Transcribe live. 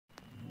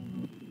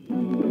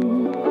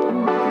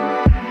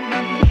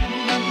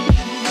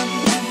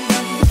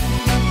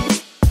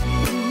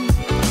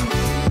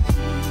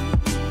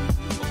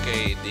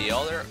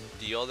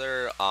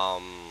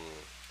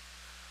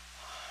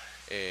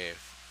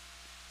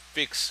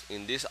fix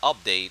in this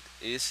update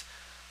is,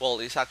 well,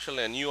 it's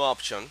actually a new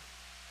option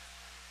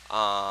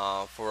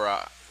for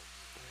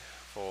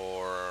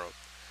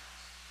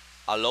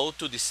allow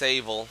to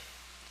disable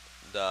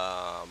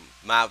the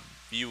map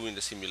view in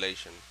the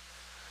simulation.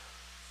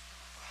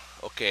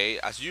 Okay,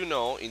 as you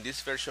know, in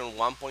this version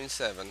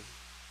 1.7,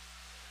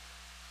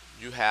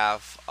 you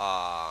have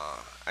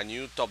a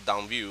new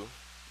top-down view,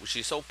 which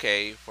is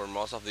okay for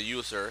most of the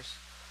users,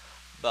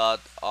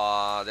 but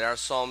there are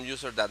some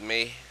users that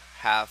may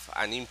have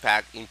an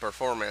impact in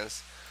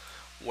performance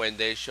when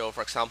they show,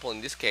 for example,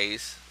 in this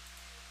case,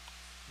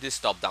 this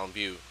top-down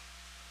view.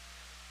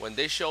 When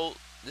they show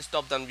this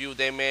top-down view,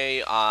 they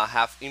may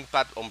have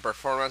impact on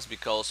performance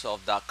because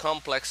of the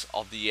complex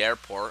of the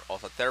airport,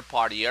 of a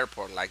third-party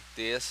airport like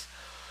this,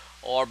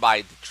 or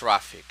by the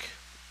traffic.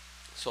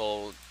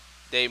 So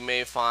they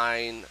may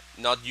find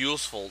not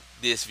useful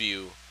this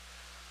view.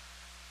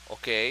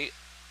 Okay,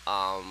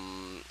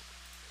 um,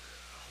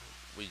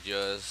 we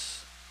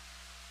just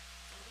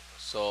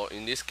so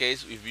in this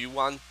case, if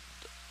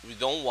we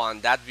don't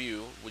want that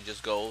view, we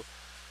just go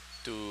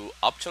to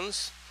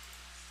options,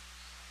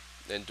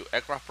 then to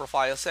aircraft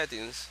profile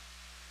settings,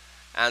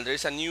 and there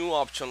is a new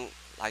option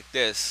like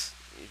this.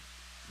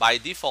 By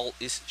default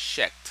is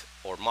checked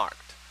or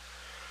marked.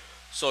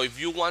 So if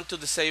you want to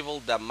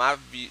disable the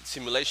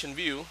simulation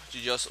view,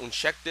 you just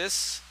uncheck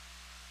this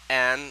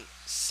and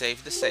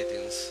save the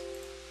settings.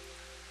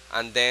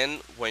 And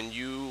then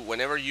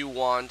whenever you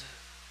want,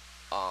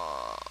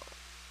 uh,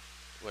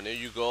 whenever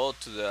you go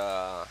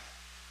to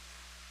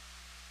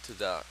to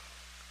the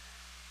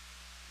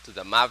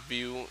the map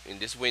view in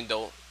this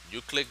window,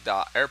 you click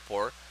the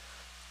airport,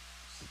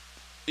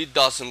 it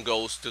doesn't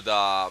goes to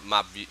the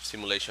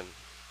simulation.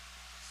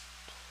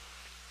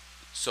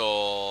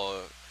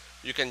 So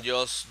you can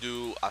just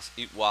do as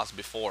it was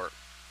before.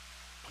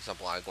 For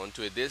example, I'm going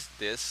to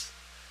this,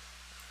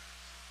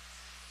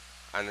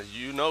 and as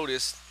you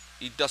notice,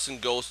 it doesn't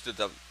goes to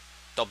the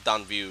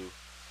top-down view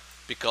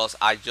because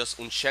I just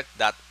unchecked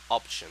that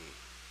option.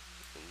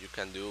 And you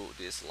can do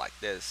this like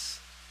this.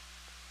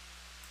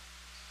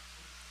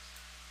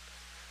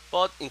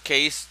 But in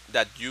case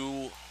that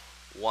you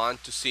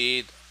want to see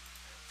it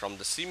from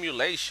the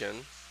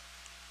simulation,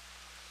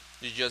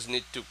 you just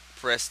need to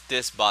press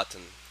this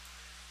button,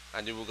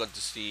 and you will going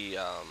to see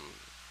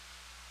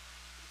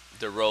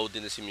the road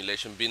in the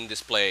simulation being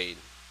displayed,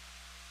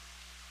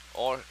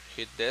 or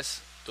hit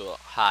this to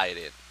hide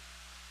it.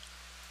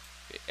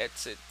 Hit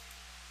exit,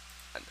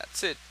 and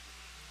that's it.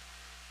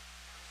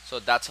 So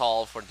that's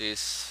all for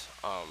this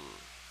option.